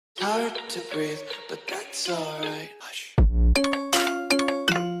hard to breathe, but that's alright. Hush.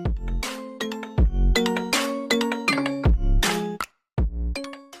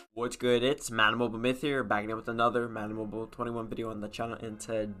 What's good? It's Madden Mobile Myth here, back again with another Madden Mobile 21 video on the channel, and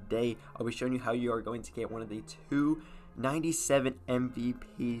today I'll be showing you how you are going to get one of the 297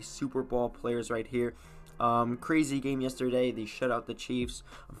 MVP Super Bowl players right here. Crazy game yesterday. They shut out the Chiefs,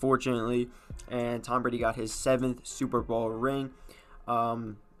 unfortunately, and Tom Brady got his 7th Super Bowl ring.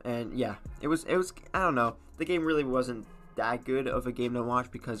 And yeah, it was I don't know, the game really wasn't that good of a game to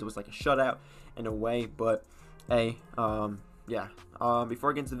watch because it was like a shutout in a way, but hey, yeah. Before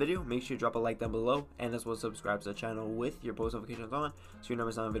I get into the video, make sure you drop a like down below, and as well subscribe to the channel with your post notifications on so you never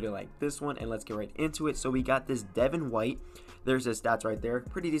miss on a video like this one. And let's get right into it. So we got this Devin White. There's his stats right there.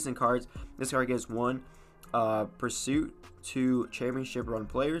 Pretty decent cards. This card gives 1 pursuit to championship run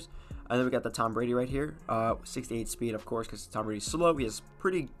players. And then we got the Tom Brady right here, 68 speed, of course, because Tom Brady's slow. He has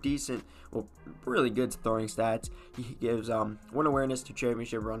pretty decent, well, really good throwing stats. He gives 1 awareness to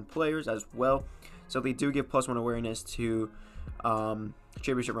championship run players as well. So they do give +1 awareness to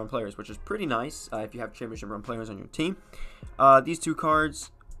championship run players, which is pretty nice if you have championship run players on your team. These two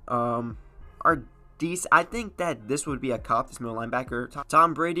cards are decent. I think that this would be a cop, this middle linebacker.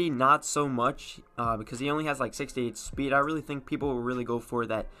 Tom Brady, not so much, because he only has like 68 speed. I really think people will really go for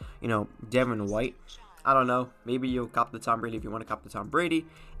that, you know, Devin White. I don't know. Maybe you'll cop the Tom Brady if you want to cop the Tom Brady.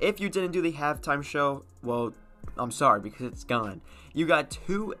 If you didn't do the halftime show, well, I'm sorry, because it's gone. You got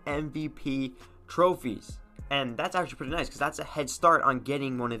 2 MVP trophies. And that's actually pretty nice because that's a head start on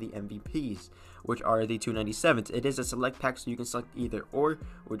getting one of the MVPs, which are the 297s. It is a select pack, so you can select either or,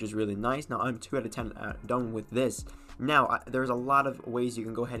 which is really nice. Now, I'm 2 out of 10 done with this. Now, there's a lot of ways you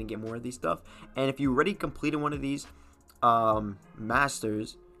can go ahead and get more of these stuff. And if you already completed one of these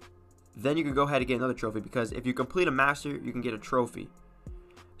masters, then you can go ahead and get another trophy, because if you complete a master, you can get a trophy.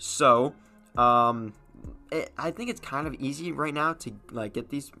 So, I think it's kind of easy right now to like get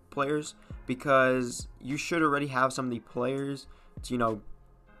these players, because you should already have some of the players to, you know,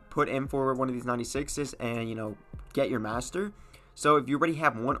 put in for one of these 96s and, you know, get your master. So if you already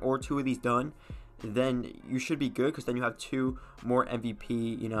have 1 or 2 of these done, then you should be good, because then you have 2 more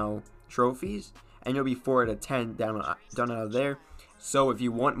MVP, you know, trophies, and you'll be 4 out of 10 done out of there. So if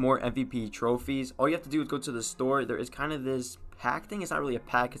you want more MVP trophies, all you have to do is go to the store. There is kind of this pack thing. It's not really a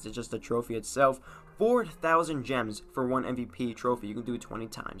pack, it's just a trophy itself. 4,000 gems for 1 MVP trophy. You can do it 20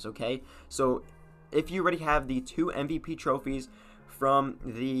 times, okay? So if you already have the 2 MVP trophies from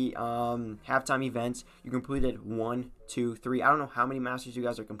the halftime events, you completed 1, 2, 3. I don't know how many masters you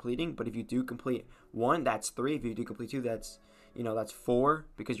guys are completing, but if you do complete 1, that's 3. If you do complete 2, that's, you know, that's 4,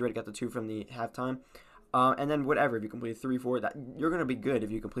 because you already got the 2 from the halftime. And then whatever, if you complete 3, 4, that you're gonna be good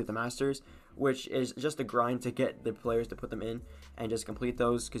if you complete the masters, which is just a grind to get the players to put them in and just complete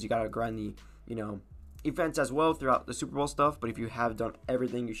those, because you gotta grind the, you know, events as well throughout the Super Bowl stuff. But if you have done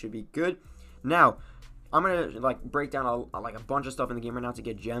everything, you should be good. Now, I'm gonna like break down like a bunch of stuff in the game right now to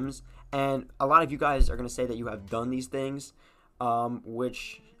get gems, and a lot of you guys are gonna say that you have done these things,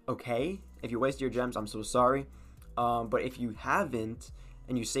 which, okay, if you wasted your gems, I'm so sorry. But if you haven't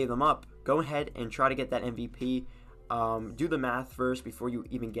and you save them up, go ahead and try to get that MVP. Do the math first before you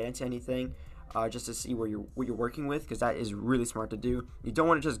even get into anything, just to see what you're working with, because that is really smart to do. You don't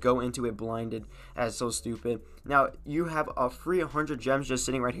want to just go into it blinded. That's so stupid. Now, you have a free 100 gems just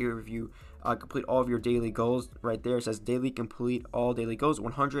sitting right here if you complete all of your daily goals. Right there, it says daily complete all daily goals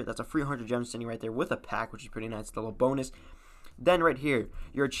 100. That's a free 100 gems sitting right there with a pack, which is pretty nice. It's a little bonus. Then right here,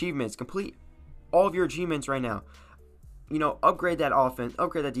 your achievements. Complete all of your achievements right now. You know, upgrade that offense,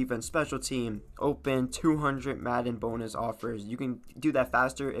 upgrade that defense, special team, open 200 Madden bonus offers. You can do that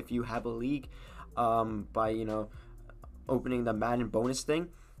faster if you have a league, by, you know, opening the Madden bonus thing.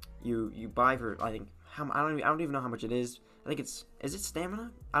 You buy for, I think, I don't even know how much it is. I think is it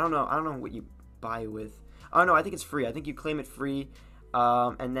stamina? I don't know what you buy with. Oh no, I think it's free. I think you claim it free,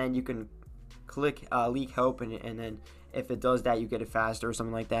 and then you can click league help, and then if it does that, you get it faster or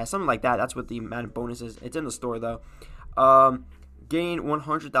something like that. Something like that. That's what the Madden bonus is. It's in the store though. Gain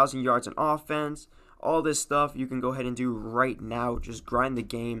 100,000 yards in offense. All this stuff you can go ahead and do right now. Just grind the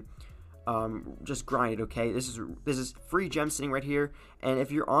game. Just grind it, okay? This is free gem sitting right here. And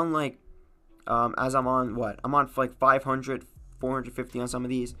if you're on like, as I'm on what? I'm on like 500, 450 on some of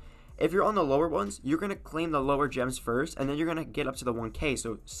these. If you're on the lower ones, you're gonna claim the lower gems first, and then you're gonna get up to the 1K.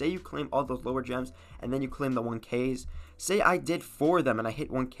 So say you claim all those lower gems, and then you claim the 1Ks. Say I did 4 of them, and I hit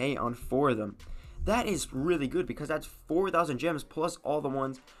 1K on 4 of them. That is really good, because that's 4,000 gems plus all the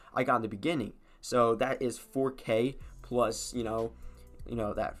ones I got in the beginning. So that is 4K plus, you know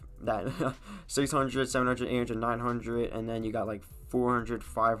that 600, 700, 800, 900, and then you got like 400,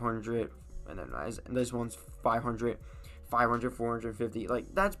 500, and then this one's 500, 500, 450.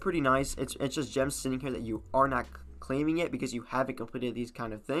 Like, that's pretty nice. It's just gems sitting here that you are not claiming yet because you haven't completed these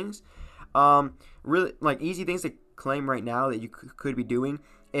kind of things. Really, like, easy things to claim right now that you could be doing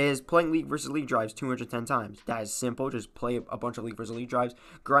is playing League versus League drives 210 times. That is simple. Just play a bunch of League versus League drives.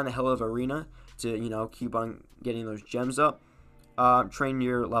 Grind the hell of arena to, you know, keep on getting those gems up. Train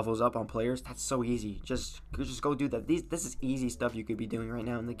your levels up on players. That's so easy. Just go do that. This is easy stuff you could be doing right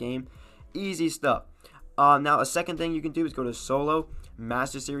now in the game. Easy stuff. Now, a second thing you can do is go to solo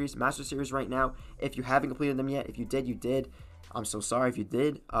master series. Master series right now, if you haven't completed them yet, if you did, you did. I'm so sorry if you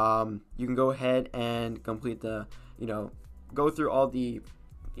did. You can go ahead and complete the, you know, go through all the,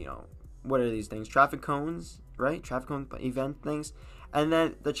 you know, what are these things? Traffic cones, right? Traffic cone event things. And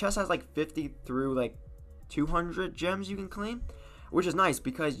then the chest has like 50 through like 200 gems you can claim, which is nice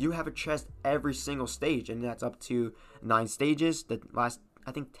because you have a chest every single stage, and that's up to 9 stages. The last,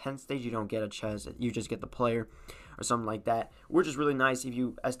 I think, 10th stage you don't get a chest, you just get the player or something like that, which is really nice. If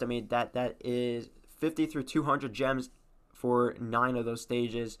you estimate that, that is 50 through 200 gems for 9 of those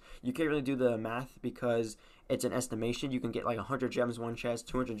stages. You can't really do the math because it's an estimation. You can get like 100 gems one chest,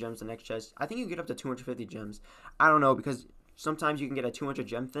 200 gems the next chest. I think you can get up to 250 gems. I don't know, because sometimes you can get a 200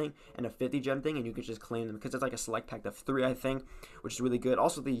 gem thing and a 50 gem thing, and you can just claim them because it's like a select pack of 3, I think, which is really good.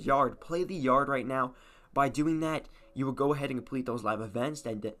 Also, the yard. Play the yard right now. By doing that, you will go ahead and complete those live events,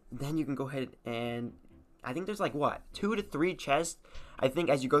 and then you can go ahead and, I think there's like, what, 2 to 3 chests, I think,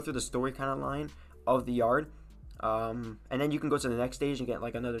 as you go through the story kind of line of the yard. And then you can go to the next stage and get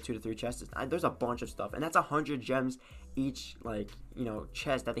like another 2 to 3 chests. There's a bunch of stuff, and that's 100 gems each, like, you know,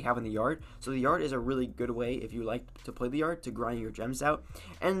 chest that they have in the yard. So the yard is a really good way, if you like to play the yard, to grind your gems out.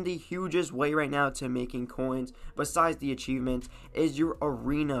 And the hugest way right now to making coins, besides the achievements, is your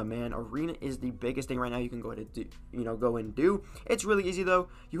arena, man. Arena is the biggest thing right now you can go ahead and do, you know, go and do. It's really easy though.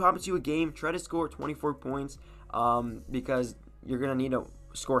 You hop into a game, try to score 24 points, because you're gonna need to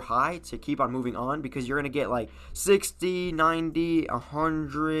score high to keep on moving on, because you're going to get like 60, 90,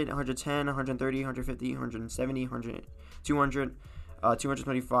 100, 110, 130, 150, 170, 100, 200,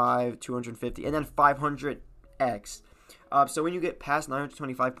 225, 250, and then 500x. So when you get past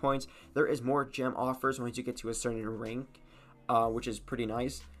 925 points, there is more gem offers once you get to a certain rank, which is pretty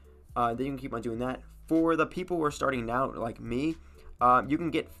nice. Then you can keep on doing that. For the people who are starting now, like me, you can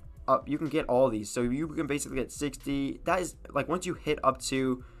get all these. So you can basically get 60. That is like, once you hit up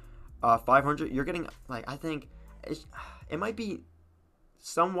to 500, you're getting, like, I think it might be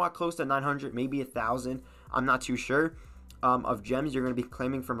somewhat close to 900, maybe 1,000. I'm not too sure. Of gems you're going to be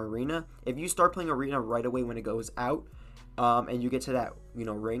claiming from arena. If you start playing arena right away when it goes out, and you get to that, you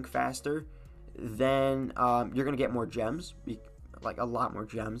know, rank faster, then you're going to get more gems, like a lot more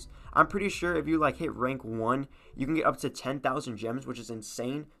gems. I'm pretty sure if you like hit rank 1, you can get up to 10,000 gems, which is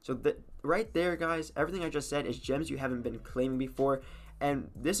insane. So right there, guys, everything I just said is gems you haven't been claiming before.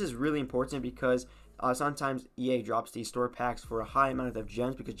 And this is really important because sometimes EA drops these store packs for a high amount of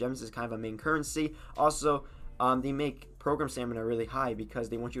gems, because gems is kind of a main currency. Also, they make program stamina really high because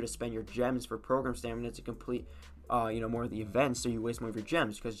they want you to spend your gems for program stamina to complete you know, more of the events, so you waste more of your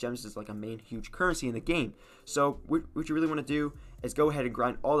gems, because gems is like a main huge currency in the game. So what you really want to do is go ahead and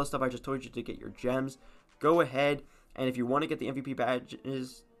grind all the stuff I just told you to get your gems. Go ahead, and if you want to get the MVP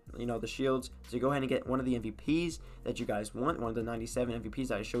badges, you know, the shields, so go ahead and get one of the MVPs that you guys want, one of the 97 MVPs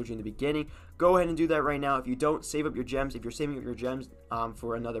that I showed you in the beginning. Go ahead and do that right now. If you don't, save up your gems. If you're saving up your gems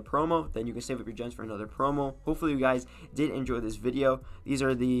for another promo, then you can save up your gems for another promo. Hopefully you guys did enjoy this video. These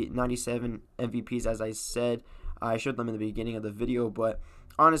are the 97 MVPs, as I said. I showed them in the beginning of the video, but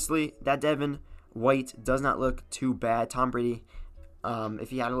honestly, that Devin White does not look too bad. Tom Brady,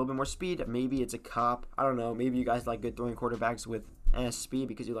 if he had a little bit more speed, maybe it's a cop. I don't know. Maybe you guys like good throwing quarterbacks with speed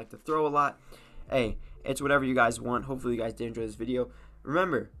because you like to throw a lot. Hey, it's whatever you guys want. Hopefully you guys did enjoy this video.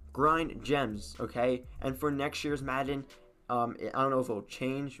 Remember, grind gems, okay? And for next year's Madden, I don't know if it'll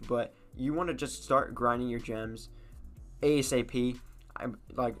change, but you want to just start grinding your gems ASAP.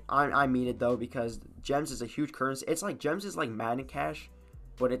 I mean it though, because gems is a huge currency. It's like gems is like Madden Cash,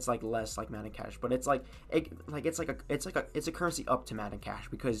 but it's like less like Madden Cash. But it's like it's a currency up to Madden Cash,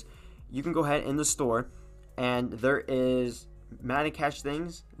 because you can go ahead in the store and there is Madden Cash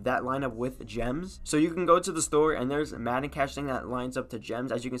things that line up with gems. So you can go to the store and there's a Madden Cash thing that lines up to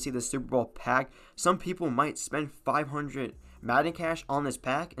gems. As you can see, the Super Bowl pack, some people might spend 500 Madden Cash on this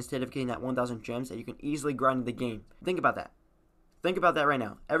pack instead of getting that 1,000 gems that you can easily grind in the game. Think about that. Think about that right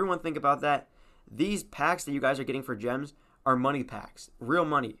now. Everyone think about that. These packs that you guys are getting for gems are money packs. Real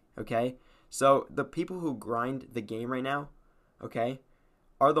money, okay? So the people who grind the game right now, okay,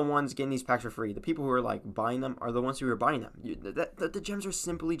 are the ones getting these packs for free. The people who are like buying them are the ones who are buying them. The gems are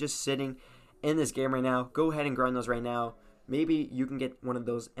simply just sitting in this game right now. Go ahead and grind those right now. Maybe you can get one of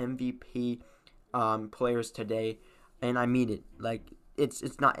those MVP players today, and I mean it. Like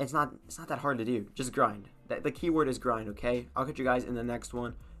it's not that hard to do. Just grind. The keyword is grind. Okay. I'll catch you guys in the next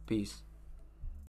one. Peace.